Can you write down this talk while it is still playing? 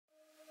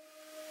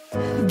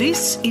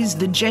This is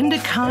the Gender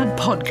Card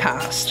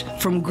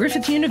Podcast from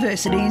Griffith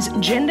University's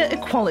Gender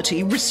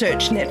Equality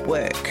Research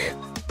Network.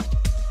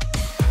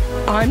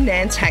 I'm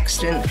Nance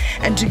Haxton,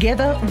 and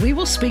together we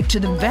will speak to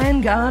the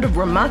vanguard of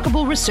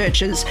remarkable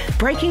researchers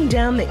breaking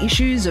down the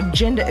issues of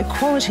gender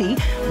equality,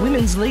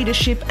 women's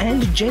leadership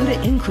and gender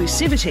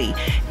inclusivity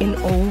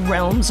in all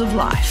realms of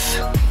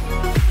life.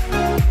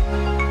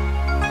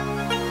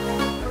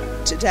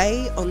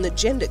 Today on the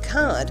Gender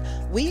Card,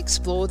 we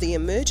explore the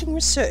emerging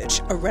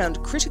research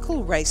around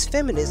critical race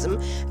feminism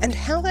and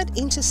how that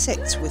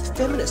intersects with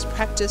feminist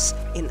practice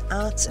in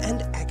arts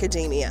and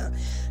academia.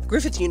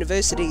 Griffith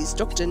University's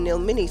Dr.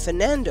 Nilmini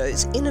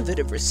Fernando's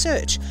innovative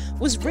research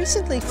was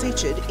recently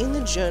featured in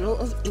the Journal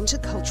of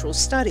Intercultural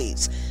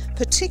Studies,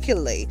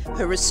 particularly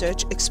her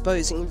research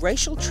exposing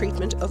racial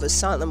treatment of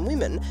asylum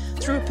women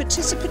through a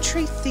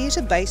participatory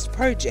theatre-based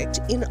project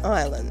in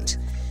Ireland.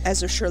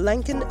 As a Sri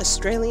Lankan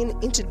Australian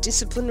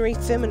interdisciplinary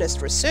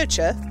feminist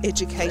researcher,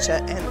 educator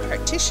and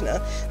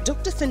practitioner,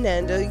 Dr.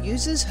 Fernando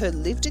uses her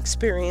lived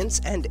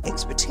experience and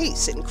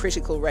expertise in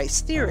critical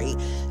race theory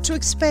to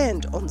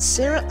expand on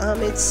Sarah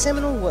Ahmed's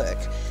seminal work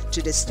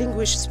to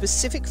distinguish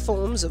specific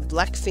forms of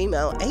black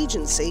female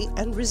agency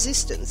and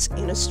resistance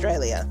in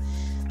Australia.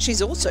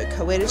 She's also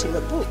co-editing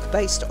a book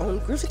based on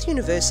Griffith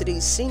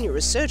University's Senior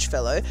Research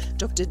Fellow,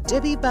 Dr.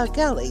 Debbie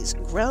Bargali's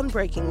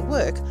groundbreaking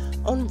work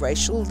on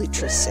racial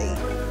literacy.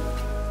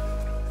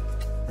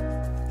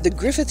 The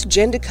Griffith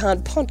Gender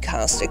Card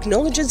podcast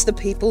acknowledges the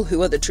people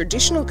who are the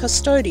traditional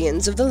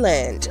custodians of the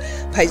land,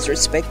 pays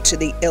respect to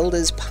the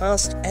elders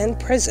past and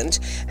present,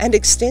 and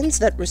extends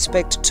that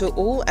respect to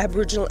all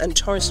Aboriginal and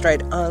Torres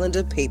Strait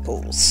Islander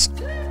peoples.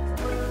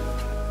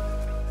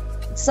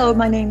 So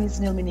my name is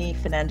Nilmini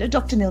Fernando,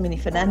 Dr. Nilmini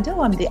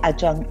Fernando. I'm the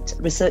Adjunct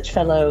Research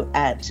Fellow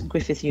at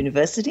Griffith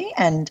University,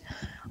 and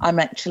I'm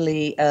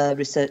actually a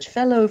Research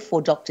Fellow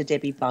for Dr.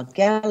 Debbie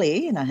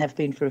Bargali, and I have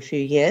been for a few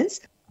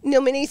years.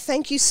 Nilmini,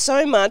 thank you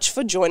so much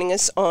for joining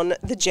us on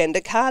the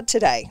Gender Card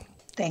today.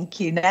 Thank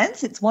you,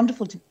 Nance. It's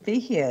wonderful to be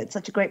here. It's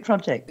such a great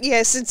project.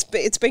 Yes,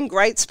 it's been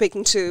great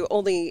speaking to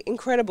all the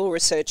incredible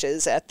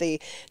researchers at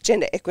the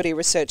Gender Equity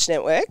Research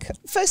Network.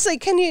 Firstly,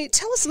 can you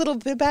tell us a little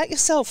bit about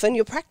yourself and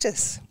your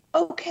practice?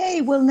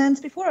 Okay, well,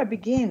 Nance, before I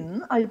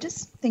begin, I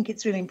just think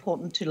it's really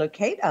important to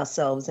locate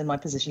ourselves in my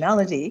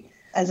positionality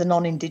as a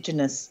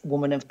non-Indigenous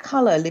woman of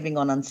colour living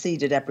on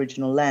unceded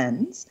Aboriginal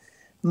lands.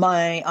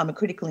 I'm a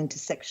critical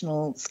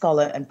intersectional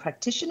scholar and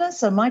practitioner,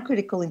 so my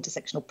critical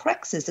intersectional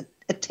praxis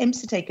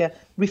attempts to take a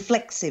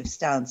reflexive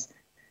stance.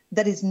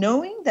 That is,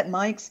 knowing that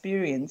my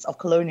experience of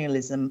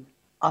colonialism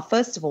are,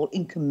 first of all,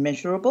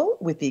 incommensurable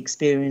with the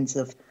experience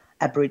of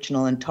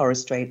Aboriginal and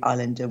Torres Strait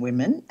Islander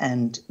women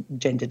and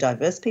gender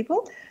diverse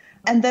people,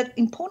 and that,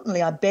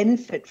 importantly, I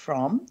benefit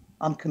from,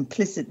 I'm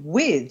complicit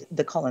with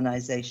the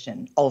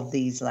colonisation of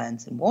these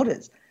lands and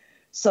waters.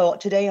 So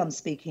today I'm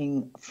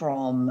speaking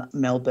from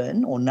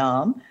Melbourne or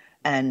Naarm,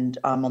 and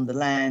I'm on the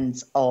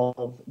lands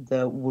of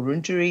the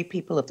Wurundjeri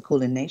people of the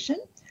Kulin Nation.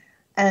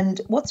 And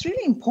what's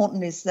really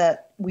important is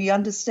that we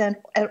understand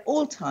at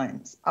all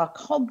times, are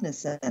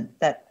cognizant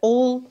that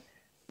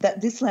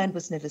this land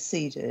was never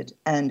ceded,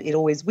 and it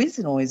always is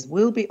and always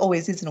will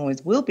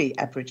be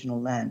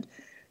Aboriginal land.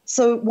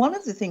 So one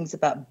of the things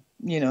about,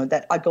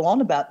 that I go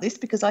on about this,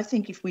 because I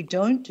think if we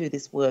don't do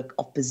this work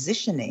of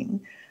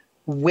positioning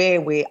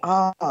where we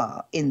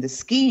are in the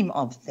scheme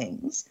of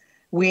things,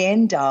 we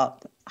end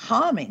up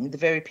harming the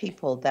very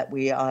people that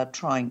we are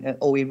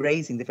or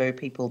erasing the very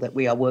people that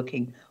we are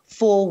working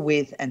for,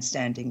 with, and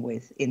standing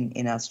with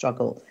in our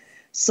struggle.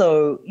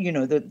 So,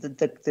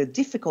 the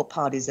difficult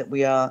part is that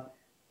we are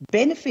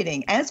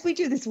benefiting, as we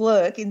do this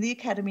work in the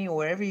academy or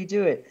wherever you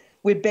do it,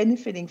 we're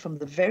benefiting from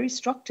the very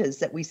structures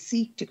that we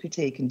seek to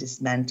critique and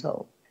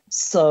dismantle.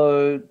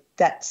 So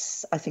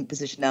that's, I think,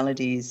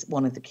 positionality is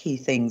one of the key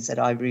things that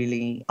I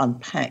really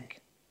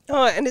unpack.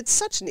 Oh, and it's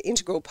such an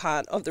integral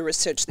part of the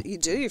research that you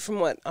do,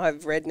 from what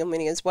I've read,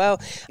 Nilmini, as well.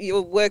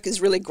 Your work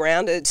is really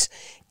grounded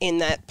in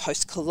that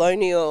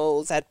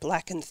post-colonial, that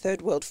black and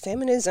third world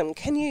feminism.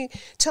 Can you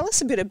tell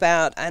us a bit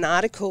about an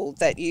article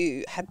that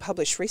you had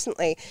published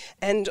recently?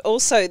 And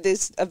also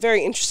there's a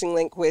very interesting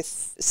link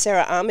with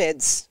Sarah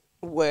Ahmed's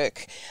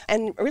work,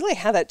 and really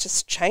how that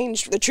just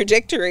changed the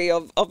trajectory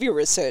of your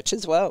research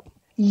as well.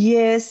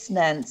 Yes,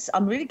 Nance,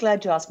 I'm really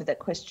glad you asked me that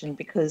question,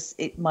 because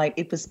it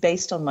was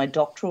based on my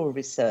doctoral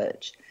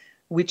research,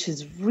 which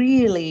is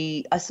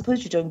really, I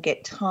suppose you don't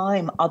get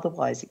time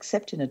otherwise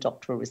except in a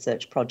doctoral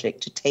research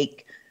project to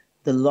take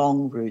the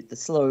long route, the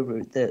slow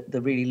route,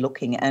 the really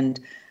looking. And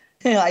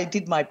I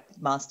did my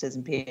master's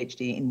and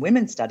PhD in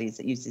women's studies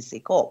at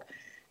UCC Cork.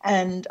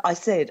 And I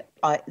said,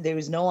 there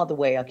is no other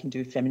way I can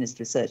do feminist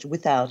research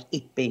without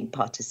it being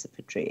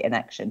participatory and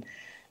action.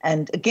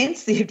 And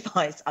against the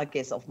advice, I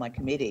guess, of my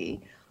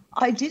committee,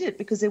 I did it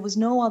because there was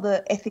no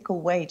other ethical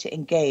way to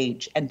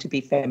engage and to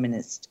be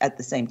feminist at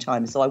the same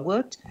time. So I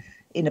worked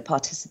in a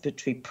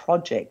participatory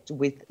project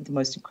with the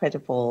most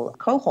incredible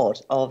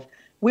cohort of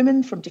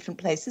women from different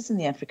places in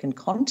the African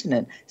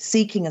continent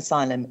seeking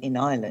asylum in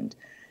Ireland.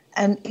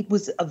 And it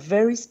was a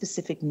very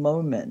specific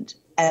moment.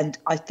 And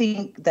I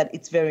think that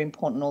it's very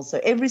important also.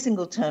 Every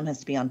single term has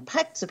to be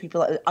unpacked. So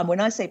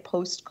when I say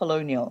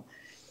post-colonial,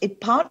 it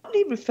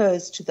partly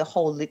refers to the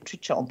whole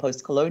literature on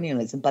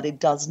post-colonialism, but it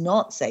does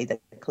not say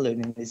that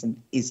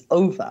colonialism is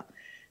over.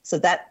 So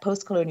that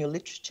post-colonial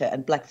literature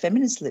and Black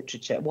feminist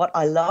literature, what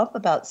I love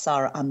about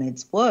Sara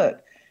Ahmed's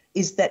work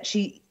is that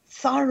she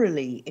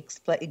thoroughly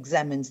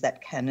examines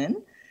that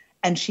canon,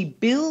 and she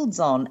builds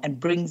on and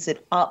brings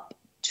it up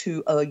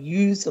to a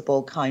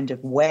usable kind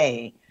of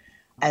way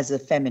as a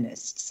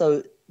feminist.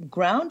 So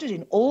grounded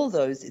in all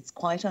those, it's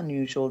quite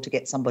unusual to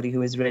get somebody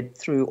who has read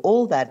through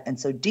all that and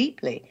so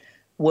deeply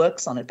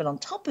works on it. But on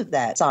top of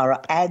that,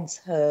 Sara adds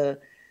her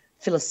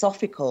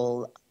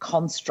philosophical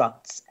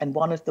constructs, and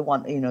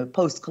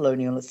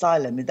post-colonial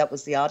asylum, that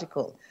was the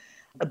article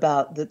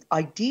about the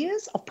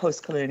ideas of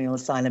post-colonial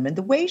asylum, and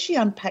the way she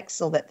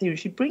unpacks all that theory.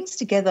 She brings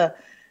together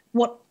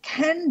what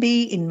can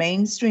be in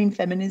mainstream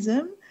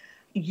feminism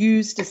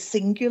used as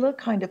singular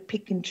kind of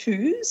pick and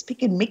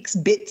mix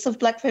bits of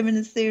Black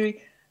feminist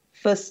theory,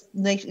 first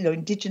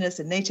Indigenous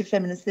and Native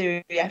feminist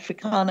theory,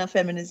 Africana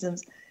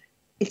feminisms.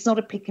 It's not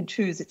a pick and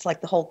choose, it's like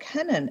the whole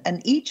canon.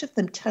 And each of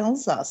them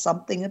tells us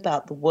something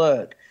about the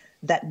work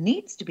that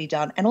needs to be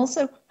done and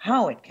also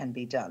how it can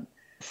be done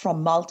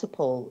from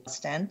multiple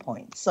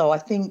standpoints. So I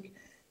think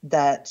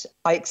that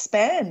I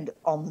expand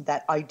on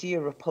that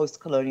idea of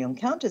post-colonial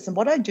encounters. And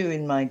what I do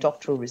in my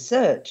doctoral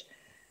research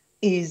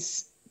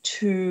is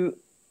to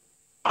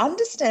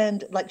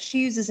understand, like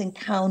she uses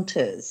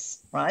encounters,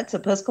 right? So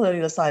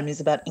post-colonial asylum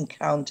is about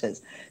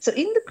encounters. So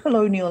in the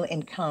colonial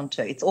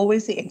encounter, it's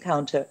always the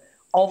encounter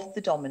of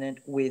the dominant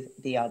with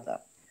the other.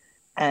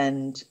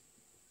 And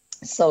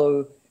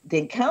so the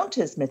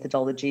encounters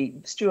methodology,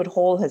 Stuart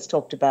Hall has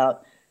talked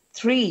about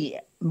 3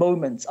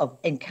 moments of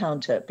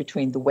encounter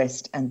between the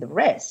West and the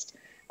rest.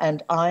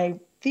 And I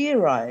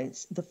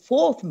theorize the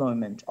 4th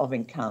moment of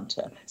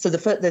encounter. So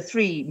the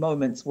 3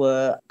 moments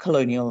were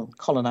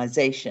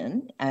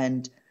colonization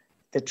and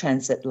the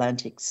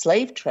transatlantic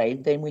slave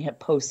trade. Then we have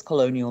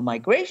post-colonial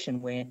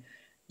migration where,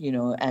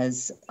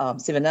 as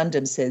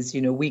Sivanandam says,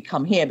 we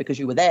come here because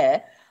you were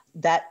there.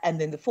 And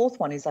then the 4th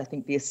one is, I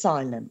think, the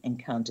asylum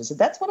encounter. So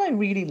that's what I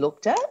really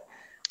looked at,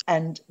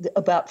 and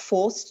about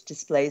forced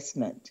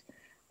displacement.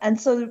 And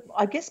so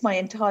I guess my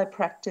entire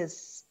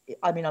practice,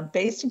 I'm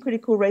based in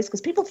critical race because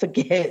people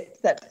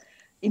forget that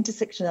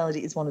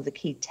intersectionality is one of the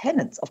key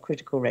tenets of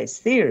critical race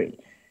theory.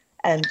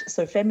 And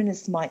so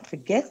feminists might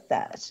forget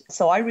that.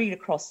 So I read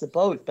across the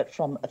both, but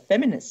from a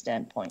feminist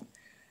standpoint.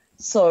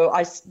 So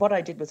what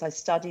I did was I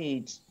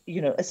studied,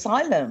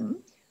 asylum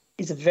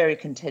is a very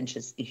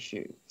contentious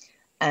issue,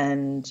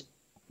 and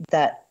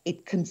that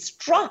it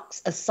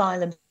constructs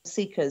asylum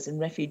seekers and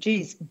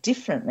refugees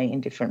differently in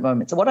different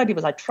moments. So what I did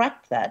was I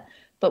tracked that,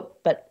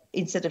 but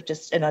instead of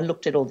and I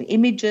looked at all the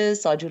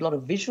images, so I do a lot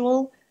of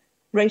visual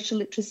racial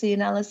literacy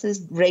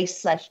analysis,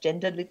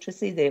 race/gender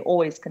literacy, they're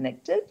always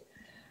connected,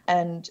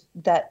 and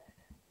that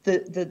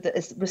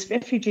the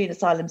refugee and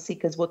asylum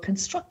seekers were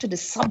constructed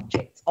as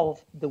subjects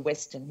of the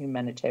Western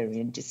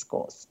humanitarian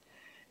discourse.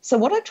 So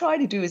what I try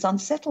to do is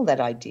unsettle that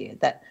idea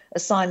that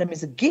asylum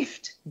is a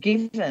gift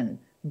given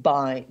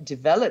by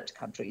developed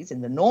countries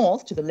in the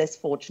north to the less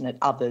fortunate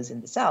others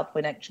in the south,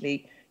 when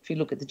actually, if you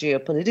look at the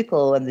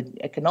geopolitical and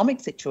the economic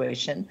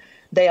situation,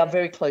 they are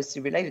very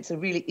closely related. So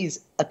it really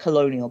is a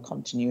colonial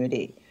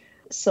continuity.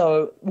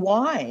 So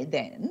why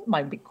then,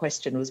 my big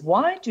question was,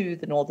 why do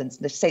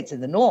the states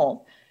in the north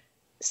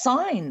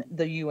sign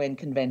the UN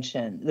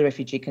convention, the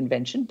Refugee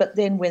Convention, but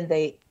then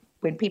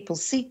when people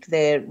seek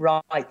their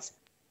rights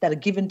that are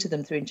given to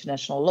them through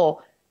international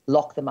law,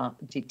 lock them up,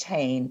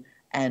 detain,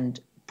 and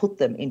put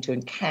them into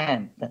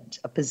encampment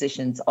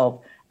positions of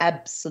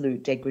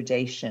absolute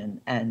degradation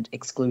and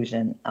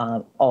exclusion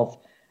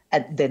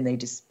and then they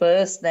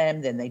disperse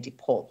them, then they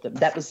deport them.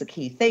 That was the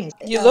key thing.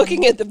 You're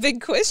looking at the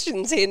big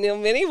questions here,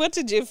 Nilmini. What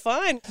did you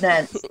find?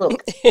 Nance,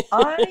 look,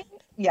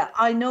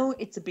 I know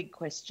it's a big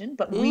question,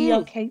 but we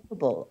are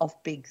capable of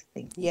big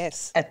thinking.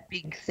 Yes. At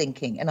big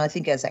thinking. And I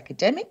think as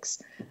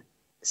academics,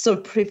 so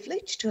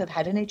privileged to have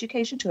had an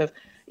education, to have,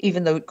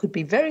 even though it could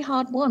be very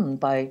hard won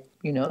by,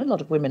 a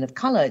lot of women of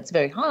colour, it's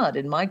very hard,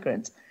 and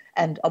migrants,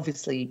 and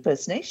obviously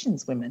First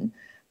Nations women,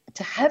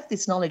 to have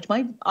this knowledge.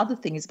 My other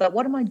thing is about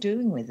what am I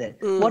doing with it?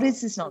 What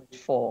is this knowledge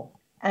for?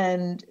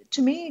 And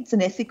to me, it's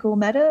an ethical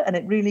matter, and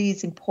it really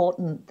is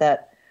important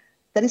that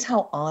is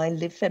how I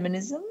live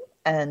feminism,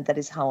 and that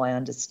is how I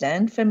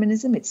understand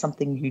feminism. It's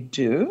something you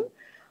do.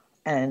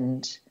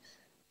 And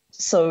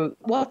so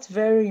what's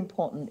very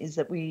important is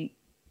that we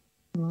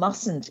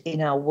mustn't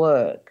in our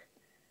work,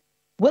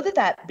 whether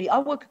that be, I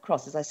work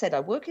across, as I said, I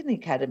work in the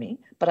academy,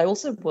 but I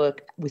also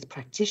work with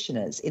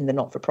practitioners in the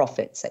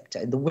not-for-profit sector,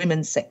 in the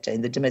women's sector,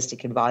 in the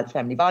domestic and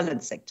family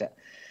violence sector.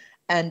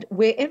 And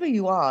wherever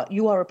you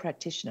are a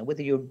practitioner,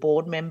 whether you're a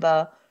board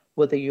member,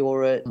 whether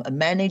you're a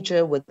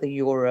manager, whether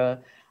you're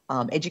a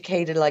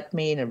educator like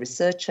me and a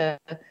researcher,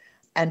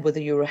 and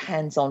whether you're a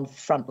hands-on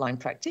frontline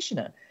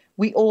practitioner,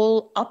 we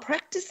all are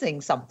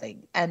practicing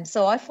something. And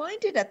so I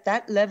find it at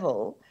that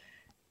level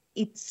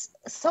it's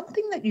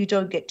something that you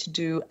don't get to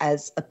do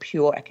as a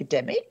pure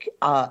academic.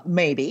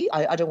 Maybe,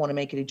 I don't want to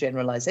make any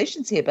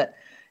generalizations here, but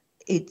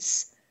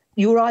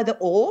you're either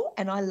or,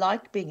 and I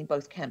like being in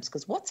both camps,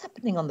 because what's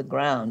happening on the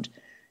ground,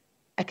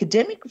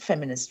 academic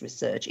feminist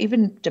research,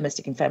 even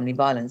domestic and family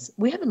violence,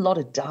 we have a lot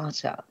of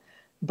data.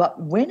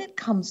 But when it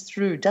comes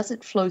through, does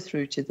it flow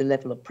through to the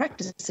level of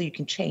practice so you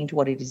can change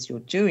what it is you're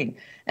doing?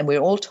 And we're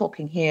all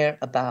talking here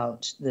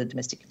about the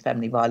domestic and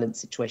family violence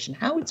situation,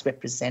 how it's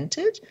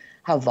represented,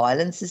 how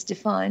violence is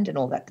defined, and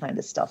all that kind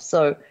of stuff.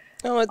 So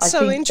Oh, it's I so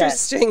think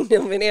interesting,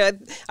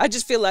 Nilmini. I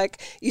just feel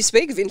like you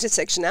speak of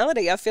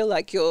intersectionality. I feel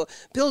like you're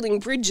building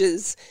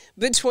bridges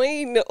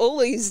between all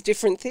these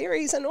different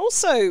theories and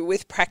also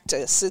with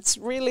practice. It's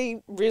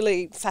really,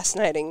 really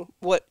fascinating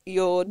what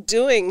you're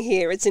doing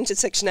here. It's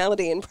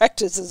intersectionality in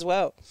practice as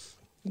well.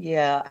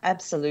 Yeah,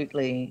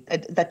 absolutely.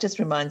 That just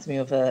reminds me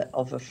of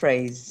a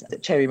phrase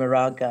that Cherry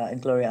Moraga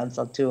and Gloria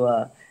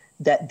Anzaldúa,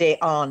 that there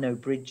are no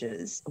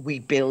bridges, we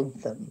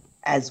build them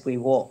as we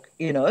walk,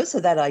 So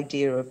that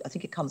idea of, I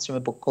think it comes from a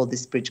book called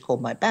This Bridge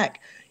Called My Back,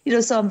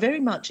 so I'm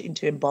very much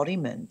into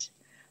embodiment,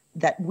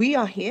 that we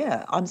are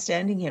here. I'm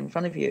standing here in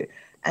front of you,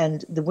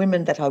 and the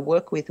women that I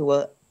work with who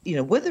are,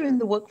 whether in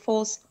the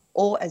workforce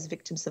or as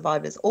victim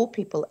survivors or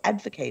people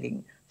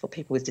advocating for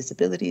people with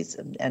disabilities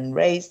and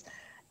race,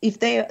 if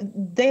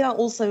they are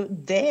also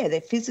there,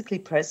 they're physically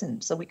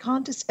present. So we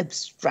can't just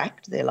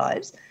abstract their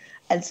lives.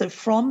 And so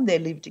from their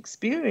lived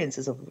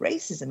experiences of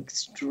racism,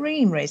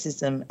 extreme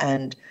racism,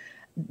 and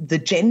the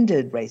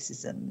gendered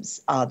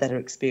racisms that are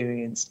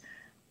experienced,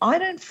 I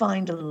don't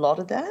find a lot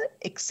of that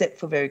except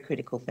for very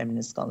critical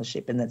feminist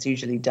scholarship. And that's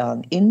usually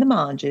done in the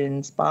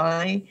margins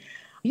by,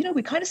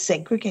 we kind of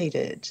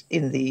segregated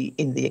in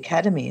the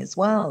academy as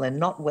well and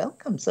not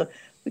welcome. So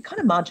we're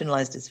kind of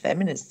marginalized as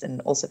feminists, and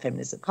also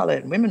feminists of color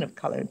and women of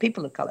color and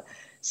people of color.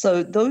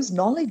 So those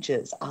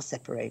knowledges are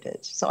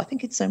separated. So I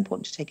think it's so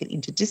important to take it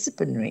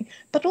interdisciplinary,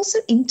 but also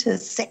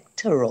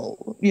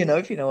intersectoral,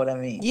 if you know what I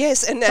mean.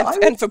 Yes, and So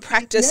and for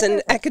practice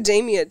and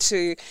academia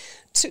to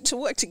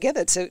work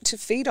together, to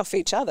feed off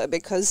each other,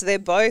 because they're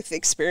both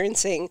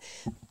experiencing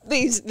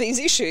these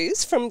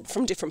issues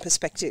from different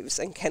perspectives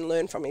and can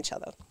learn from each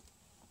other.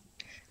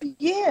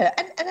 Yeah,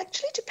 and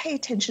actually to pay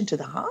attention to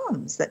the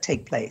harms that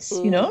take place,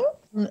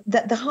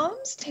 that the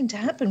harms tend to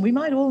happen. We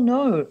might all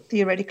know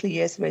theoretically,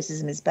 yes,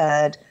 racism is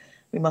bad,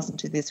 we mustn't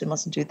do this, we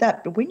mustn't do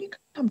that. But when you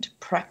come to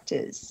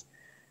practice,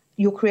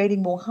 you're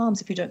creating more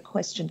harms if you don't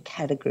question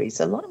categories.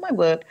 So a lot of my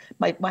work,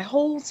 my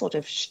whole sort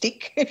of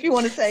shtick, if you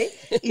want to say,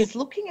 is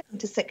looking at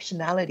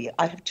intersectionality.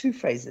 I have two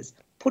phrases: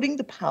 putting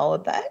the power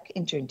back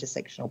into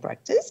intersectional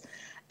practice,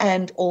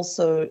 and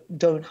also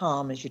don't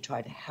harm as you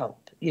try to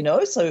help,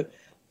 So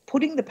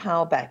putting the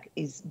power back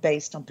is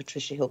based on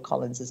Patricia Hill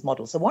Collins's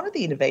model. So one of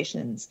the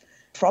innovations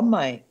from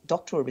my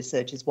doctoral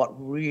research is what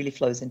really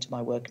flows into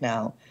my work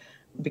now,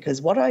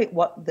 because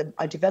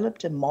I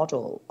developed a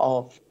model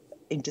of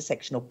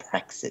intersectional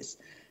praxis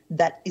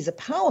that is a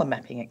power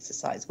mapping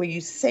exercise where you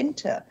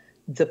center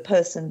the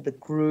person, the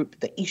group,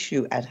 the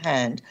issue at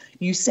hand.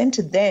 You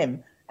center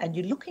them, and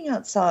you're looking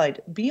outside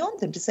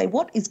beyond them to say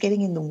what is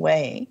getting in the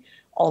way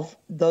of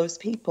those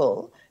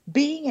people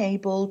being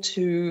able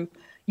to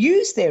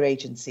use their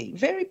agency.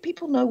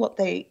 People know what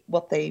they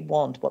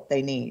want, what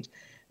they need.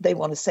 They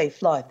want a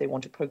safe life. They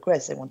want to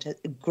progress. They want to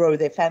grow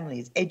their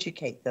families,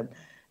 educate them.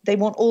 They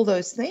want all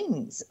those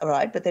things, all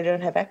right, but they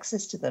don't have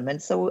access to them.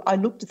 And so I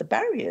looked at the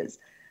barriers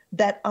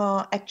that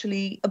are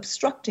actually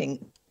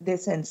obstructing their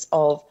sense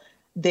of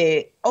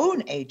their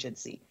own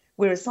agency.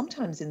 Whereas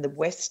sometimes in the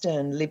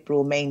Western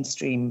liberal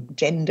mainstream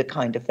gender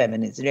kind of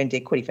feminism, gender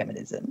equity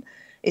feminism,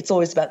 it's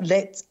always about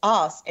let's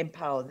us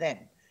empower them,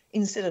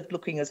 instead of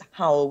looking as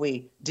how are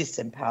we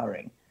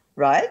disempowering,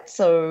 right?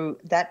 So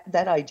that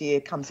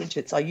idea comes into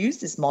it. So I use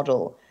this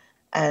model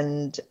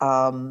and,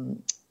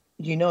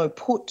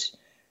 put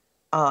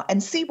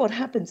and see what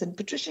happens. And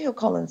Patricia Hill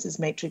Collins's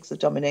Matrix of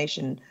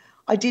Domination,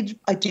 I did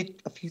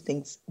a few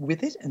things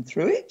with it and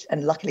through it.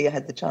 And luckily I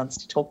had the chance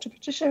to talk to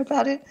Patricia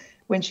about it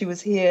when she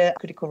was here,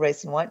 Critical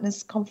Race and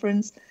Whiteness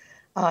Conference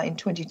in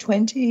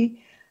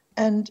 2020.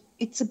 And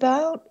it's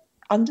about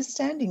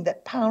understanding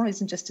that power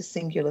isn't just a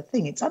singular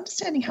thing. It's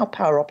understanding how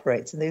power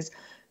operates. And there's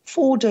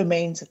 4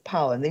 domains of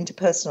power. And the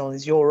interpersonal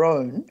is your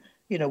own,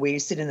 where you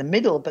sit in the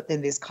middle, but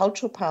then there's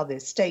cultural power,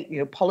 there's state,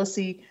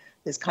 policy,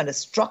 there's kind of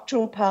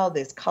structural power,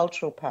 there's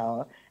cultural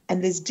power,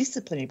 and there's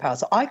disciplinary power.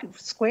 So I could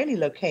squarely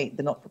locate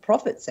the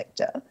not-for-profit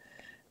sector.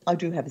 I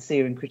do have a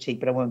theory and critique,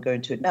 but I won't go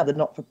into it now. The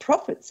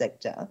not-for-profit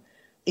sector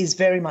is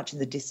very much in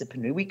the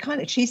disciplinary.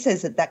 She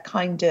says that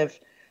kind of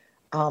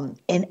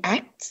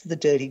enacts the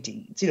dirty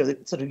deeds.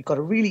 Sort of you've got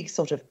a really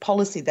sort of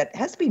policy that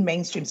has been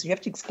mainstream, so you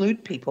have to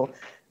exclude people.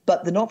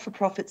 But the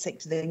not-for-profit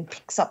sector then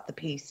picks up the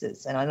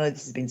pieces, and I know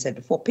this has been said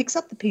before, picks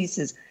up the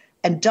pieces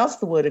and does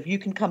the word of you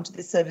can come to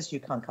this service, you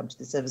can't come to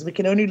this service. We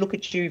can only look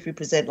at you if you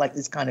present like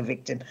this kind of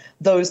victim,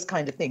 those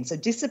kind of things. So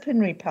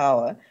disciplinary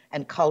power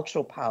and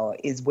cultural power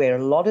is where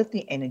a lot of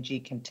the energy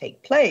can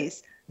take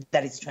place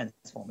that is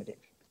transformative.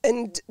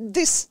 And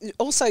this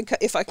also,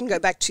 if I can go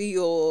back to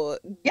your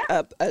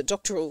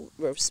doctoral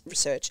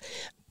research,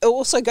 it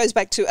also goes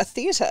back to a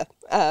theatre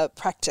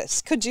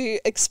practice. Could you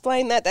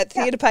explain that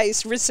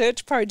theatre-based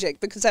research project?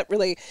 Because that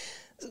really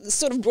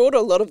sort of brought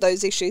a lot of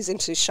those issues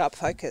into sharp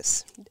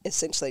focus,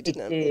 essentially,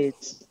 didn't it? It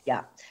did,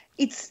 yeah.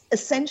 It's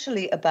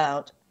essentially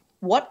about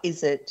what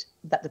is it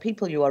that the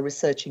people you are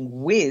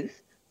researching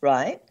with,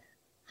 right?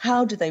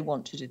 How do they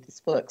want to do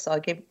this work? So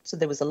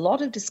there was a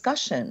lot of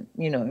discussion,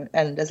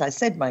 and as I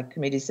said, my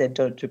committee said,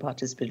 don't do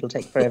participate, it'll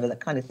take forever, that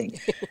kind of thing.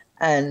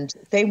 And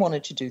they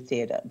wanted to do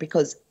theatre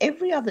because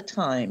every other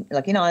time,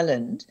 like in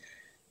Ireland,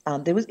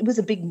 it was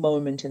a big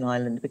moment in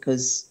Ireland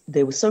because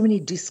there were so many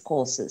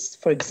discourses.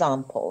 For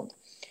example,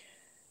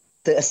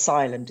 the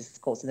asylum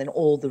discourse, and then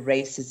all the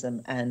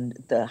racism and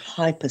the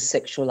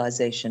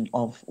hypersexualization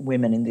of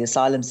women in the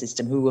asylum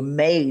system who were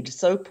made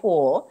so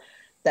poor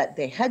that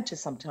they had to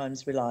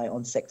sometimes rely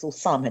on sex, or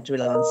some had to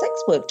rely on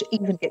sex work to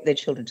even get their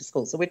children to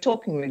school. So we're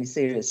talking really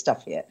serious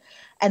stuff here.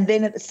 And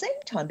then at the same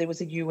time, there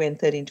was a UN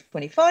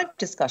 1325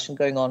 discussion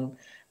going on,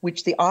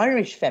 which the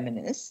Irish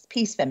feminists,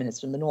 peace feminists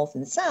from the North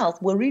and South,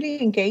 were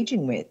really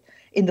engaging with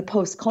in the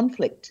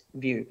post-conflict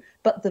view.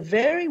 But the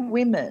very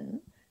women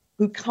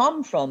who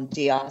come from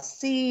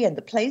DRC and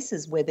the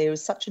places where there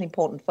is such an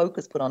important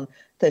focus put on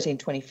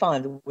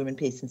 1325, the women,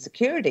 peace and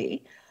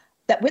security,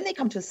 that when they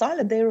come to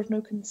asylum, they're of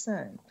no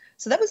concern.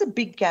 So that was a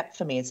big gap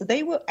for me. And so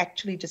they were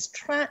actually just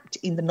trapped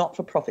in the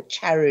not-for-profit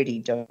charity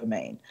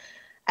domain.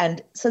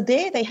 And so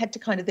there they had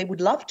to they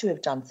would love to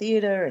have done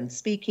theatre and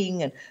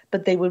speaking,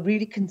 but they were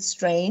really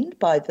constrained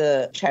by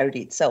the charity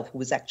itself, who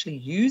was actually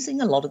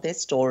using a lot of their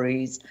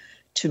stories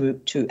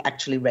to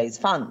actually raise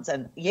funds.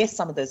 And yes,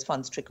 some of those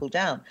funds trickled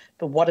down,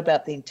 but what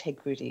about the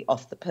integrity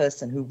of the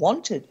person who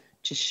wanted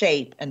to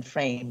shape and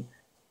frame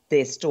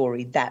their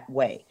story that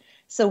way?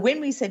 So when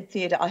we said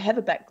theatre, I have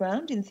a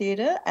background in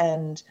theatre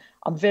and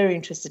I'm very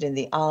interested in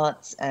the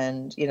arts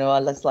and,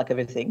 I just like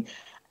everything.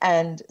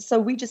 And so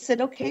we just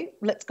said, okay,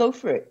 let's go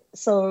for it.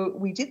 So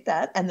we did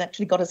that and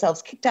actually got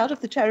ourselves kicked out of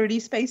the charity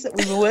space that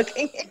we were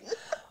working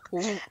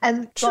in.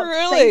 And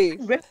truly.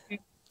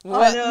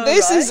 Well, know,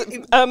 this right?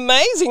 is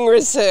amazing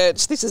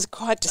research. This is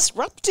quite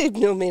disruptive,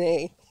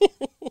 Nilmini.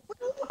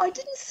 Well, I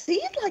didn't see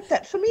it like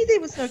that. For me, there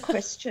was no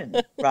question,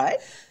 right?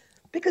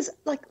 Because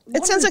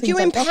it sounds like you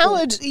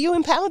empowered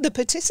the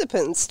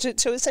participants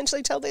to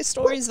essentially tell their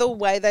stories the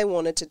way they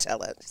wanted to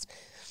tell it.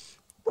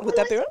 Would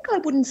that be right? I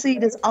wouldn't see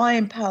it as I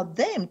empowered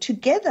them.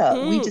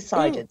 Together, we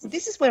decided.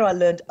 This is where I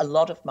learned a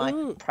lot of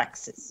my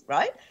praxis,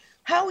 right?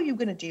 How are you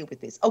going to deal with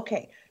this?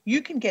 Okay,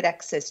 you can get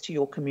access to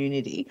your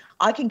community.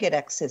 I can get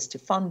access to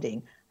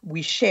funding.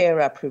 We share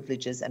our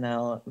privileges and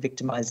our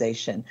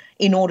victimization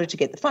in order to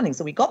get the funding.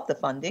 So we got the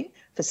funding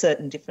for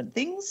certain different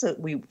things. So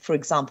for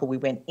example, we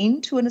went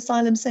into an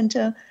asylum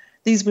center.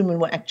 These women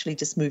were actually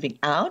just moving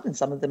out, and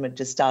some of them had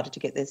just started to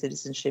get their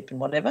citizenship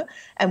and whatever.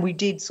 And we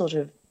did sort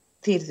of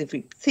theatre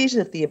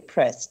of the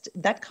oppressed.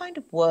 That kind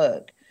of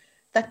work,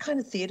 that kind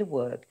of theatre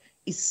work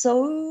is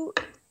so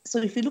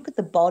if you look at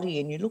the body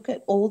and you look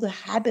at all the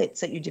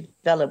habits that you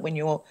develop when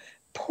you're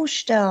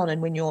pushed down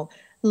and when you're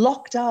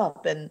locked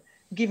up and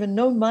given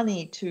no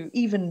money to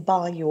even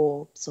buy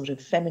your sort of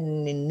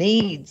feminine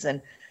needs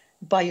and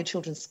buy your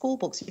children's school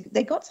books,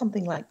 they got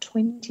something like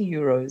 20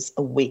 euros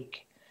a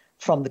week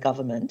from the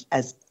government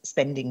as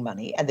spending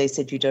money. And they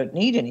said, you don't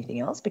need anything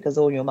else because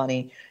all your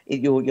money,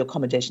 your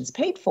accommodation's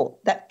paid for.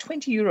 That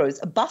 20 euros,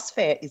 a bus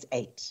fare is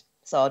 8.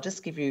 So I'll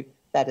just give you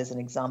that as an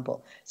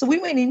example. So we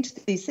went into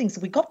these things.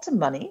 So we got some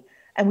money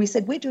and we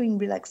said, we're doing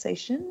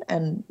relaxation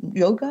and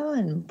yoga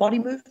and body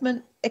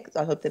movement.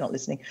 I hope they're not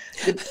listening.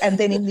 And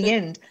then in the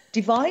end,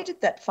 divided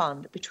that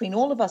fund between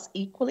all of us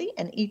equally,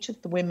 and each of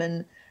the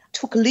women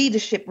took a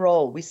leadership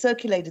role. We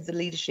circulated the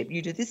leadership.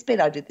 You do this bit,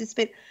 I do this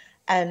bit.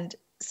 And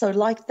so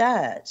like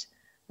that,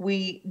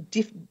 we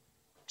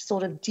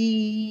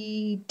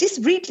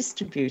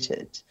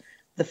redistributed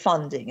the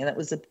funding, and it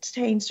was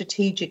obtained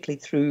strategically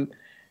through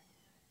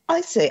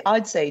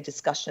I'd say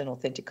discussion,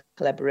 authentic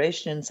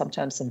collaboration,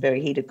 sometimes some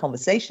very heated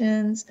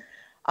conversations,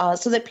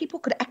 so that people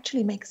could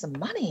actually make some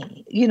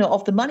money,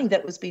 of the money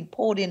that was being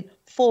poured in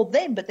for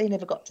them, but they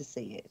never got to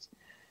see it.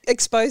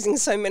 Exposing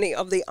so many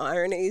of the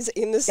ironies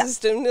in the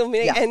system,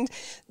 Nilmini. Yeah. And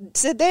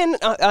so then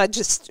I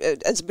just,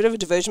 as a bit of a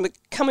diversion, but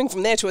coming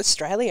from there to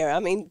Australia, I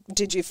mean,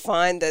 did you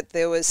find that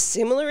there were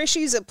similar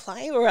issues at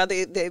play, or are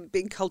there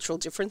big cultural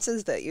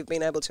differences that you've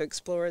been able to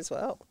explore as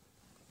well?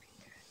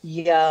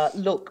 Yeah,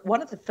 look,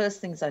 one of the first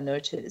things I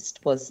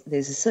noticed was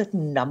there's a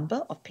certain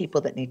number of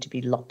people that need to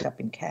be locked up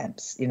in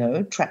camps,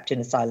 trapped in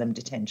asylum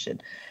detention.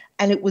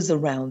 And it was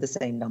around the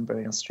same number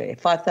in Australia,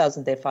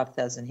 5,000 there,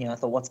 5,000 here. I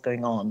thought, what's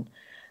going on?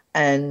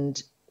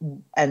 And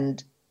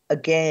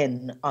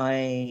again,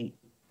 when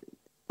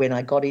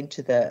I got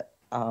into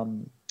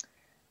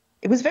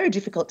it was very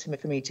difficult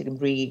for me to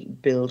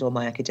rebuild all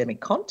my academic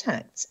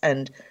contacts.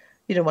 And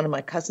one of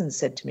my cousins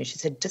said to me, she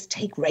said, just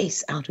take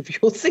race out of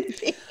your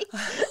CV.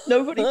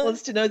 Nobody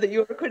wants to know that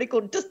you're a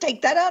critical. Just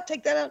take that out.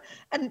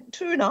 And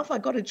true enough, I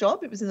got a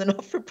job. It was in the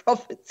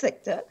not-for-profit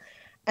sector.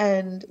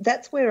 And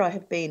that's where I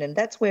have been. And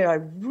that's where I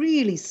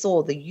really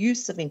saw the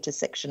use of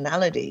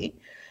intersectionality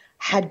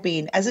had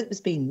been, as it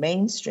was being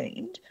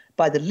mainstreamed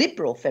by the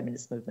liberal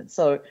feminist movement.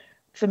 So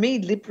for me,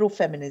 liberal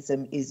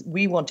feminism is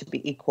we want to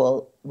be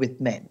equal with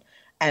men.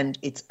 And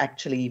it's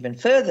actually even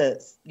further,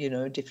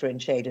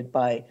 differentiated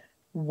by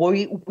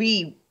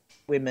we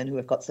women who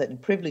have got certain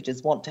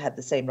privileges want to have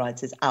the same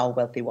rights as our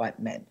wealthy white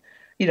men.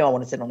 I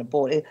want to sit on a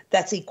board.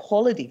 That's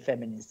equality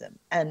feminism.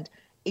 And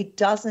it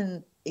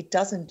doesn't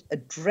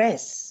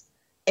address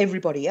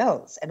everybody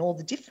else and all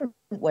the different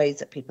ways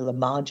that people are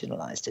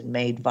marginalized and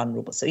made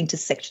vulnerable. So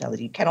intersectionality,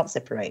 you cannot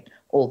separate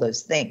all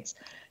those things.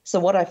 So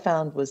what I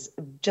found was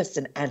just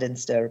an add and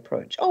stir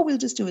approach. Oh, we'll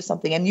just do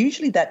something. And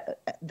usually the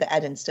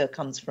add and stir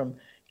comes from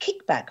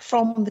kickback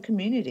from the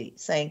community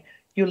saying,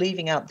 you're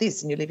leaving out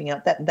this and you're leaving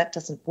out that, and that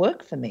doesn't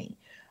work for me.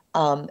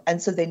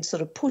 And so then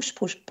sort of push,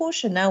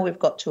 and now we've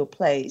got to a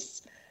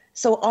place.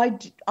 So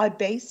I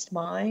based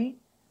my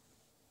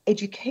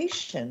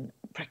education,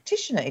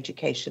 practitioner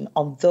education,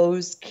 on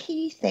those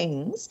key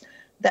things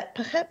that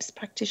perhaps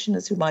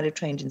practitioners who might have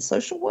trained in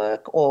social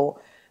work or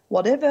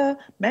whatever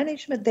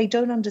management, they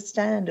don't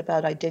understand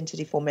about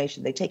identity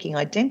formation. They're taking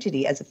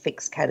identity as a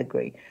fixed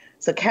category.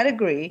 So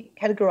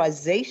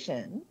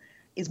categorization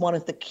is one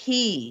of the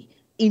key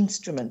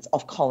instruments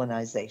of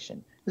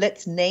colonization.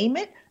 Let's name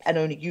it, and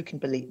only you can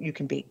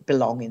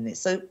belong in this.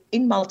 So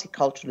in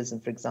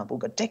multiculturalism, for example,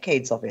 we've got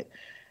decades of it.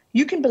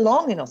 You can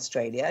belong in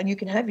Australia and you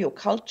can have your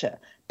culture,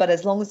 but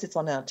as long as it's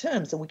on our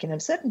terms, and we can have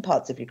certain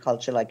parts of your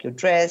culture like your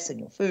dress and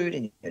your food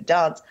and your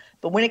dance.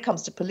 But when it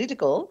comes to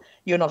political,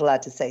 you're not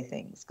allowed to say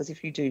things, because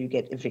if you do, you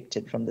get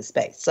evicted from the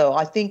space. So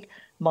I think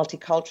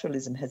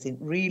multiculturalism has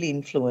really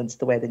influenced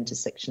the way that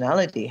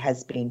intersectionality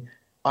has been,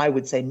 I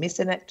would say,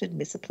 misenacted,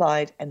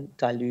 misapplied, and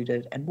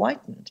diluted and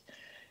whitened.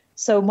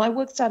 So my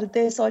work started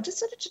there. So I just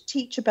started to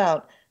teach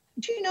about,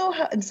 do you know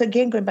how, and so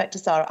again, going back to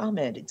Sarah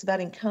Ahmed, it's about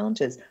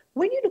encounters.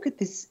 When you look at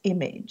this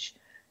image,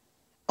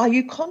 are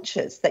you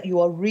conscious that you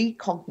are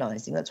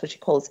recognizing, that's what she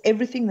calls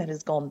everything that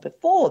has gone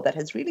before, that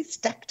has really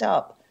stacked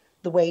up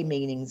the way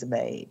meanings are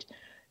made?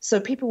 So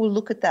people will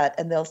look at that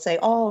and they'll say,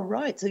 oh,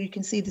 right, so you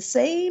can see the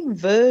same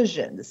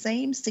version, the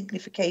same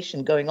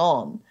signification going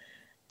on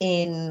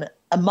in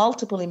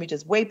multiple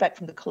images, way back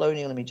from the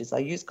colonial images. I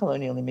use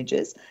colonial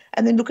images,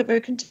 and then look at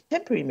very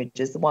contemporary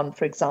images. The one,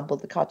 for example,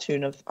 the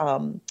cartoon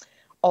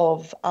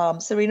of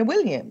Serena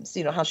Williams,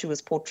 how she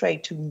was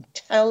portrayed to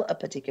tell a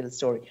particular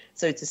story.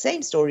 So it's the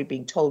same story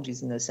being told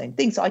using those same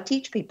things. So I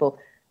teach people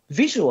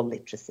visual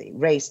literacy,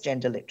 race,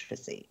 gender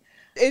literacy.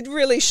 It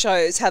really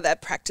shows how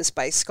that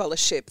practice-based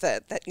scholarship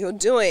that you're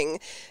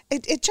doing,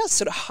 it just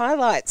sort of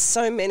highlights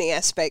so many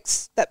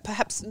aspects that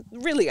perhaps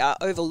really are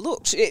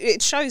overlooked.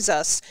 It shows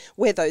us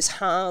where those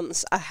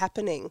harms are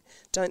happening,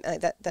 don't they,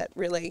 that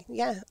really,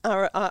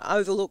 are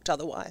overlooked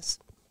otherwise.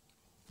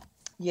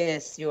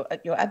 Yes, you're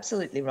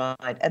absolutely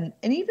right. And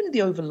even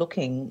the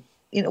overlooking,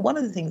 one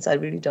of the things I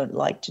really don't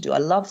like to do, I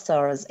love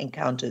Sarah's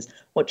encounters.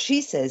 What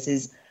she says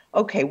is,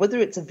 okay, whether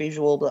it's a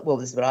visual, well,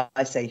 this is what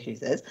I say, she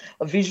says,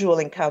 a visual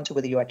encounter,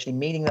 whether you're actually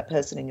meeting that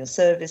person in your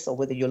service or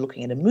whether you're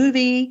looking at a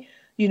movie,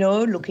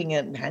 looking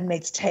at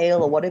Handmaid's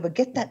Tale or whatever,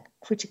 get that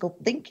critical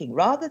thinking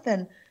rather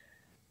than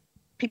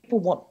people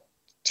want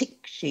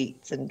tick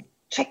sheets and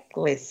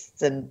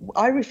checklists, and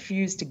I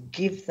refuse to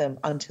give them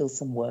until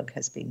some work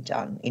has been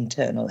done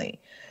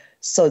internally.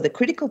 So the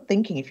critical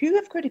thinking, if you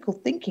have critical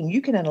thinking,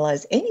 you can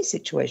analyze any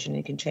situation and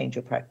you can change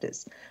your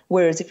practice.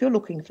 Whereas if you're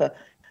looking for,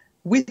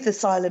 with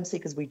asylum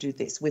seekers, we do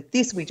this, with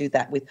this, we do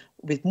that, with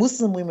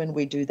Muslim women,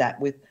 we do that,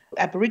 with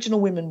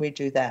Aboriginal women, we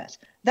do that.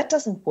 That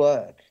doesn't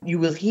work. You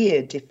will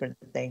hear different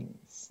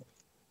things.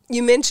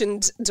 You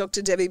mentioned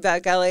Dr. Debbie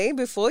Bargully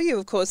before. You,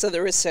 of course, are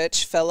the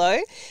research fellow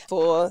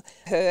for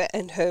her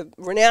and her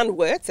renowned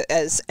work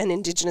as an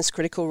Indigenous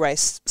critical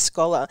race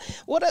scholar.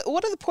 What are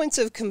the points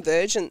of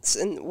convergence,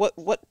 and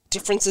what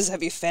differences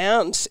have you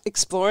found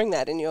exploring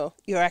that in your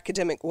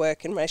academic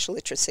work in racial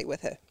literacy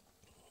with her?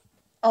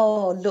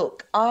 Oh,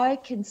 look, I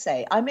can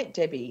say I met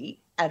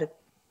Debbie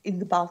in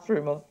the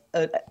bathroom of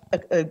an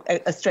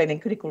Australian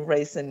Critical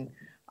Race and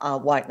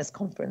Whiteness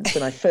Conference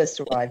when I first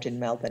arrived in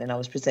Melbourne, and I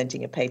was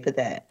presenting a paper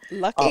there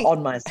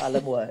on my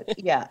asylum work.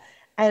 Yeah.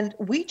 And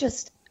we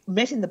just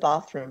met in the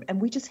bathroom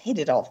and we just hit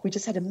it off. We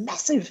just had a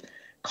massive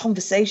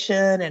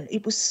conversation, and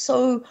it was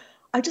so,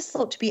 I just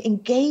thought, to be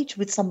engaged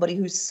with somebody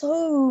who's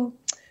so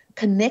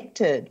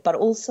connected, but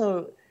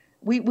also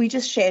we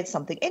just shared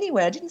something.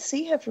 Anyway, I didn't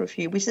see her for a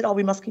few. We said,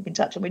 we must keep in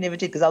touch, and we never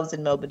did, because I was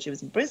in Melbourne, she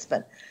was in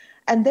Brisbane.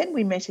 And then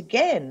we met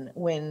again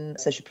when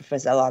Associate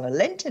Professor Alana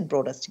Lenton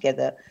brought us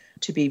together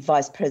to be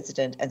Vice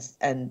President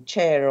and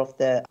Chair of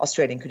the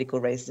Australian Critical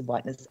Race and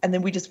Whiteness. And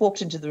then we just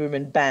walked into the room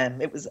and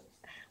bam, it was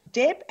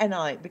Deb and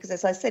I, because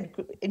as I said,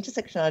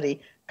 intersectionality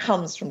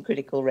comes from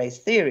critical race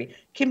theory.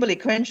 Kimberly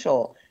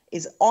Crenshaw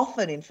is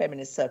often in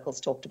feminist circles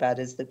talked about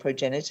as the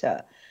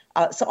progenitor.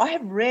 So I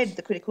have read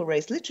the critical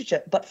race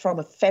literature, but from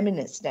a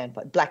feminist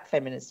standpoint, Black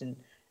feminist and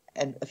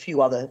a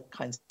few other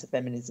kinds of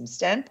feminism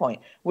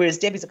standpoint, whereas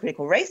Debbie's a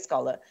critical race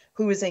scholar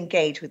who is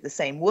engaged with the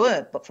same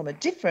work, but from a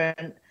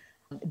different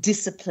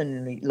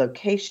disciplinary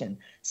location.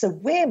 So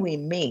where we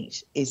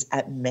meet is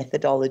at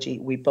methodology.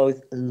 We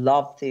both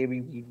love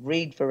theory. We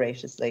read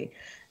voraciously.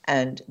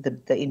 And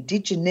the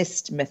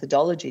indigenous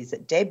methodologies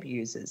that Deb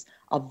uses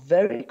are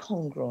very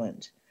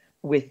congruent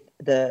with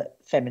the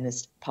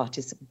feminist,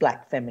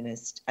 Black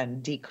feminist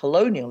and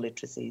decolonial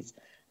literacies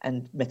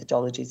and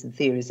methodologies and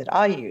theories that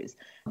I use.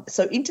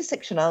 So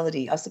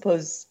intersectionality, I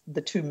suppose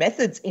the two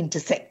methods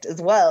intersect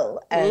as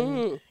well,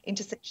 and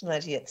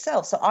intersectionality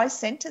itself. So I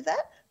center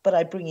that, but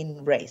I bring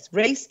in race.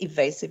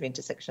 Race-evasive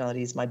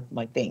intersectionality is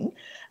my thing,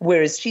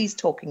 whereas she's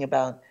talking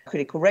about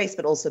critical race,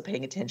 but also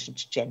paying attention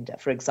to gender,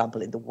 for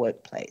example, in the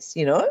workplace,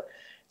 you know?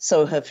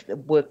 So her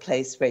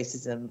workplace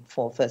racism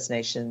for First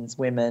Nations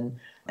women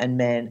and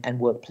men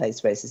and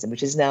workplace racism,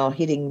 which is now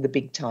hitting the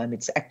big time.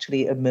 It's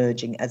actually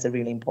emerging as a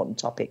really important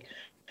topic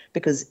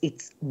because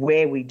it's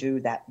where we do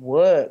that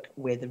work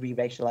where the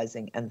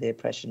re-racializing and the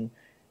oppression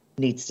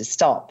needs to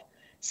stop.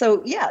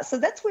 So, yeah, so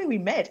that's where we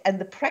met. And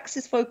the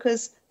praxis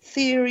focus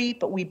theory,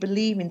 but we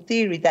believe in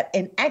theory that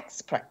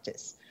enacts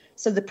practice.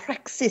 So the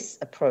praxis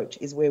approach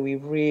is where we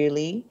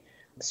really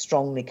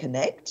strongly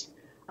connect.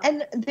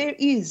 And there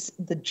is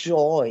the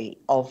joy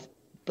of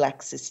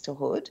Black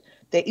sisterhood.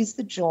 There is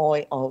the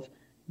joy of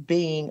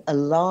being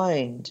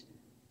aligned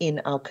in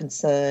our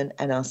concern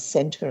and our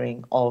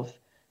centering of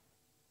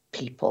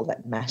people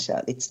that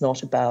matter. It's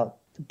not about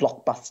the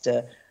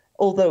blockbuster,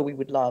 although I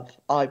would love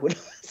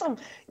some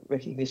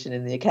recognition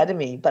in the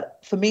academy. But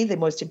for me, the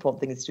most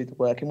important thing is to do the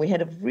work. And we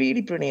had a really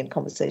brilliant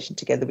conversation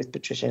together with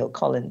Patricia Hill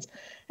Collins.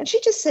 And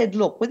she just said,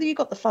 look, whether you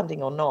got the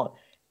funding or not,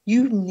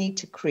 you need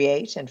to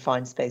create and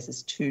find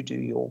spaces to do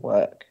your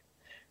work.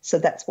 So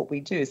that's what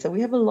we do. So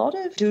we have a lot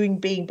of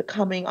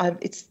becoming.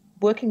 It's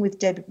working with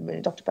Dr.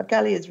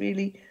 Patgali has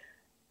really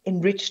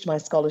enriched my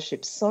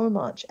scholarship so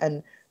much.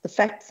 And the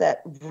fact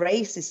that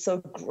race is so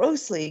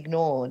grossly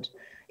ignored,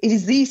 it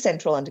is the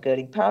central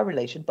undergirding power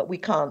relation, but we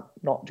can't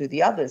not do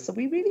the others. So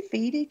we really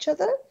feed each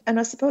other. And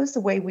I suppose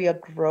the way we are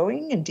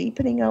growing and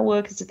deepening our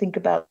work is to think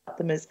about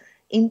them as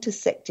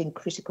intersecting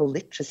critical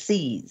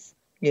literacies.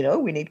 You know,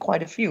 we need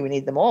quite a few. We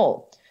need them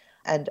all.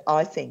 And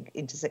I think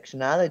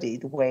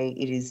intersectionality, the way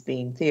it is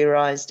being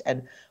theorized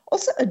and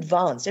also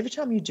advanced, every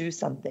time you do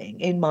something,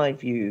 in my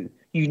view,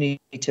 you need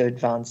to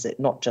advance it,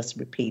 not just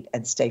repeat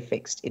and stay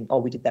fixed in, oh,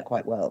 we did that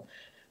quite well.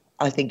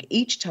 I think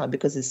each time,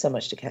 because there's so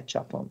much to catch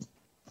up on.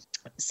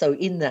 So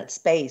in that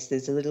space,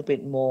 there's a little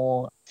bit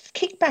more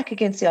kickback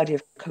against the idea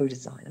of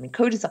co-design. I mean,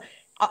 co-design,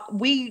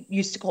 we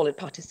used to call it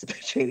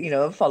participatory, you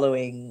know,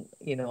 following,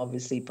 you know,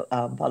 obviously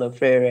Paulo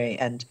Freire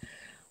and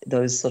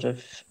those sort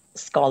of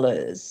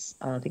scholars,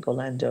 I think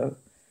Orlando.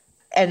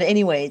 And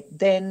anyway,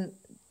 then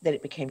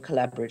it became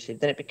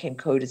collaborative, then it became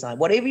co-design.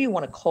 Whatever you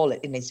want to call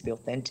it, it needs to be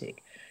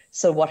authentic.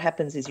 So what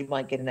happens is you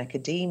might get an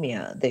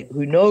academia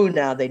who know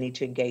now they need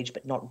to engage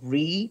but not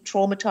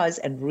re-traumatize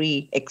and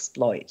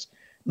re-exploit,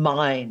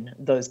 mine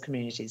those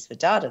communities for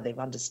data. They've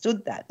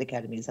understood that. The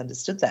academy has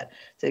understood that.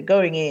 So they're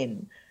going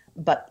in.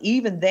 But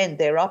even then,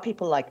 there are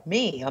people like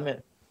me. I'm a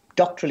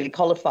doctorally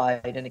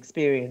qualified and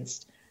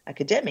experienced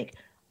academic.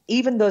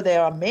 Even though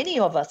there are many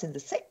of us in the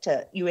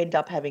sector, you end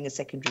up having a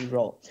secondary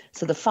role.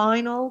 So the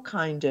final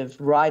kind of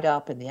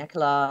write-up and the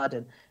accolade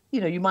and,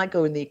 you know, you might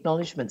go in the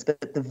acknowledgements,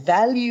 but the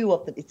value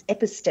of it's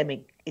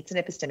epistemic. It's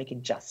an epistemic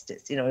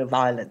injustice, you know,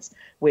 violence,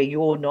 where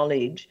your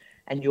knowledge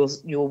and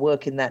your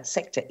work in that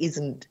sector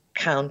isn't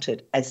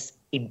counted as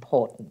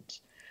important.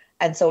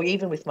 And so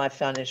even with my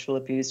financial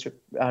abuse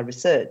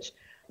research,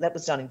 that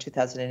was done in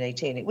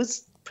 2018, it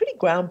was pretty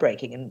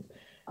groundbreaking. And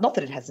not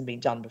that it hasn't been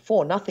done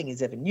before, nothing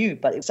is ever new,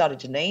 but it started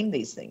to name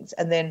these things.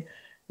 And then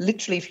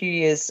literally a few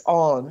years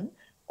on,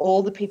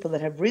 all the people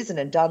that have risen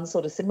and done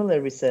sort of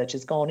similar research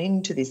has gone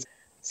into this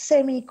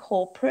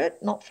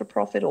semi-corporate,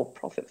 not-for-profit or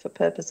profit for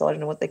purpose, I don't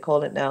know what they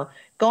call it now,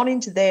 gone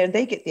into there and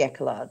they get the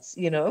accolades,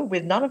 you know,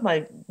 with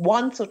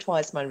once or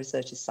twice my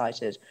research is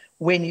cited.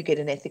 When you get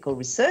an ethical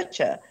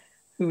researcher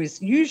who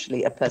is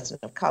usually a person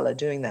of color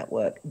doing that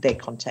work, they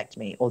contact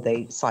me or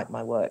they cite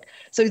my work.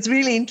 So it's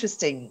really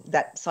interesting,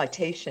 that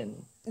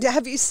citation.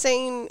 Have you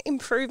seen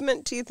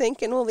improvement, do you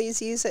think, in all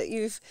these years that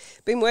you've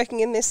been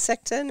working in this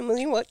sector? And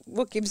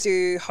what gives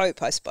you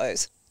hope, I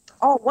suppose?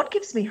 Oh, what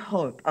gives me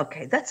hope?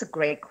 Okay, that's a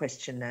great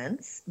question,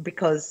 Nance,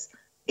 because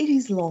it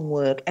is long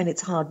work and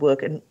it's hard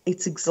work and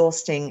it's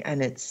exhausting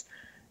and it's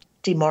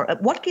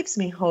what gives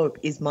me hope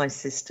is my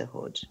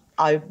sisterhood.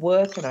 I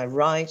work and I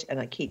write and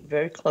I keep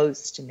very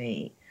close to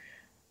me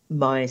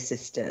my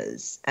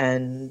sisters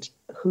and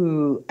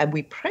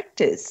we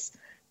practice.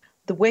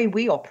 The way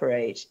we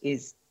operate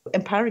is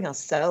empowering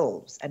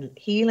ourselves and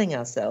healing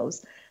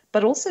ourselves,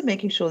 but also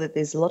making sure that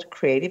there's a lot of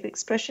creative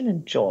expression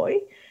and joy.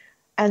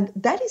 And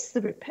that is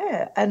the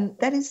repair. And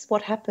that is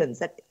what happens.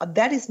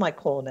 That is my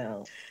call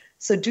now.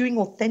 So doing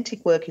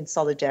authentic work in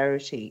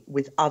solidarity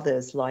with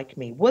others like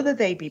me, whether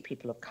they be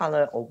people of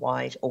color or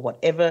white or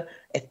whatever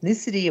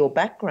ethnicity or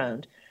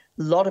background,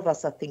 a lot of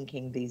us are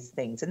thinking these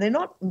things. And they're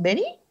not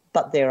many,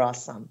 but there are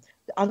some.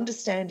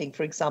 understanding,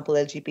 for example,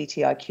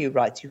 LGBTIQ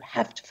rights, you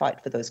have to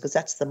fight for those because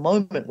that's the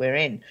moment we're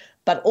in.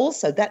 But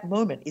also that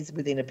moment is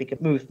within a bigger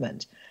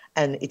movement,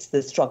 and it's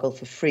the struggle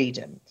for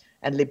freedom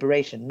and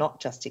liberation, not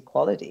just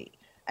equality.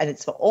 And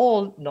it's for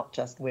all, not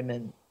just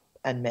women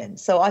and men.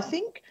 So I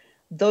think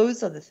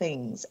those are the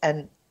things.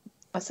 And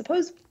I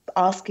suppose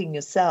asking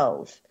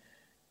yourself,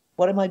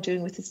 what am I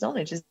doing with this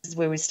knowledge? This is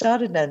where we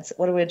started, Nancy.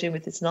 What am I doing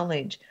with this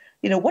knowledge?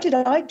 What did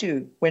I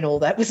do when all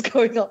that was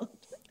going on?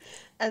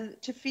 And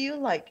to feel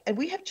like, and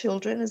we have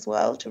children as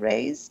well to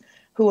raise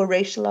who are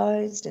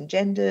racialized and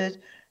gendered.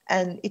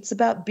 And it's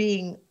about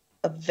being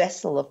a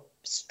vessel of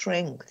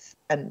strength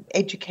and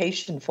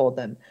education for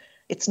them.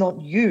 It's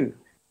not you.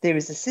 There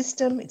is a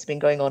system. It's been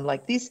going on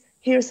like this.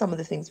 Here are some of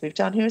the things we've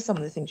done. Here are some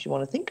of the things you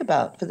want to think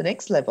about for the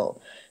next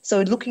level.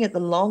 So looking at the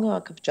long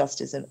arc of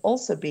justice and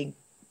also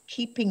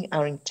keeping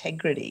our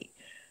integrity,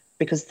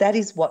 because that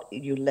is what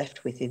you're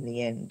left with in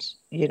the end,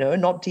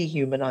 not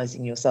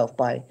dehumanizing yourself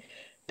by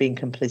being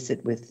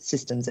complicit with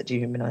systems that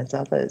dehumanize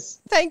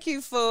others. Thank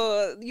you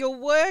for your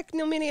work,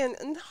 Nilmini,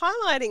 and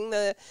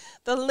highlighting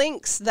the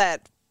links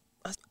that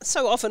are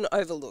so often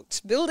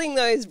overlooked, building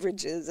those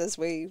bridges, as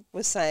we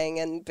were saying,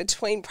 and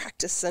between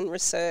practice and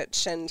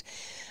research, and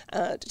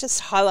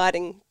just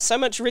highlighting so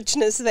much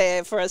richness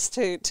there for us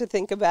to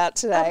think about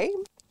today.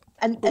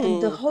 And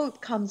the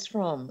hope comes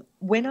from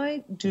when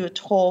I do a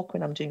talk,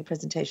 when I'm doing a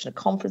presentation, a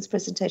conference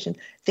presentation,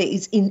 there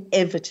is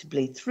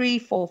inevitably 3,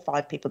 4,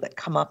 5 people that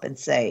come up and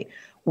say,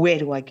 where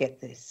do I get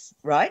this,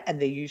 right? And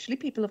they're usually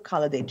people of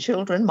color, they're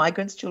children,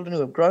 migrants' children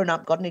who have grown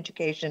up, got an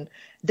education.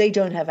 They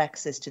don't have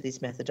access to these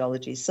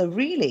methodologies. So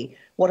really,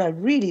 what I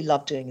really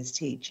love doing is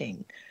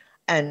teaching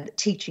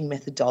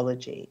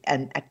methodology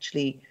and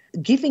actually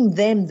giving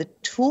them the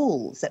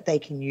tools that they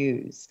can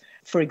use.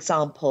 For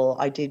example,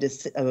 I did a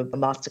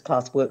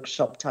masterclass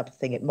workshop type of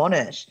thing at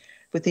Monash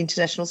with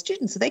international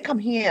students. So they come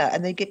here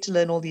and they get to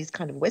learn all these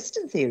kind of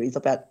Western theories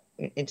about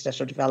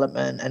international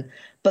development.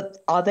 But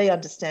are they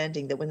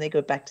understanding that when they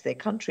go back to their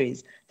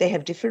countries, they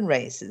have different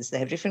races, they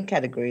have different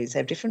categories, they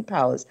have different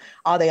powers?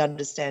 Are they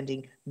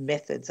understanding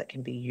methods that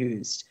can be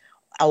used?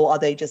 Or are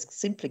they just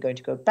simply going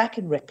to go back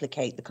and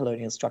replicate the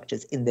colonial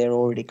structures in their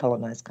already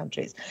colonized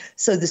countries?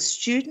 So the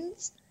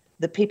students,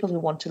 the people who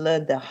want to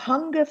learn, the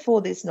hunger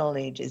for this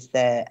knowledge is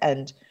there.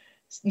 And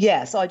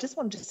so I just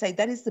wanted to say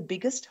that is the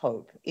biggest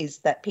hope, is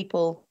that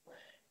people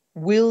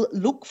will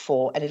look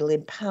for, and it'll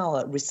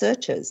empower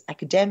researchers,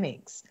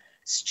 academics,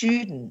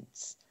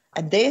 students,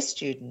 and their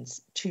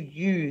students to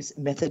use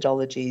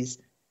methodologies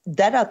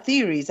that are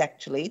theories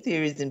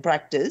in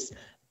practice,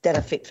 that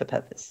are fit for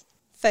purpose.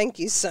 Thank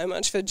you so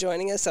much for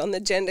joining us on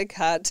the Gender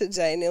Card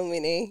today,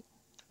 Nilmini.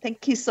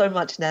 Thank you so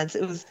much, Nance.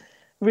 It was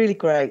really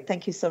great.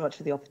 Thank you so much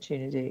for the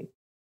opportunity.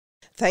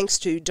 Thanks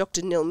to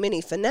Dr.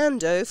 Nilmini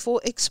Fernando for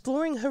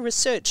exploring her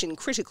research in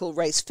critical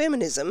race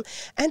feminism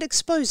and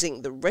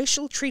exposing the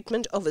racial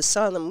treatment of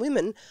asylum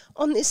women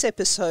on this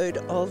episode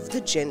of The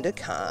Gender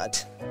Card.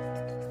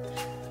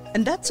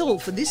 And that's all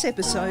for this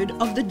episode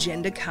of The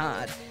Gender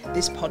Card.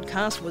 This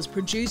podcast was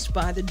produced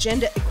by the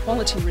Gender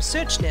Equality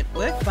Research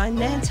Network by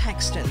Nance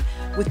Haxton,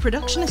 with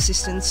production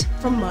assistance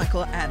from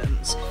Michael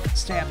Adams.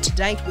 Stay up to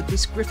date with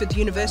this Griffith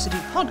University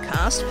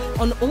podcast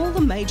on all the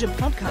major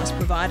podcast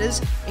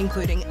providers,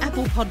 including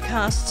Apple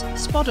Podcasts,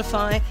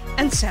 Spotify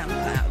and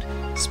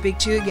SoundCloud. Speak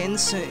to you again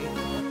soon.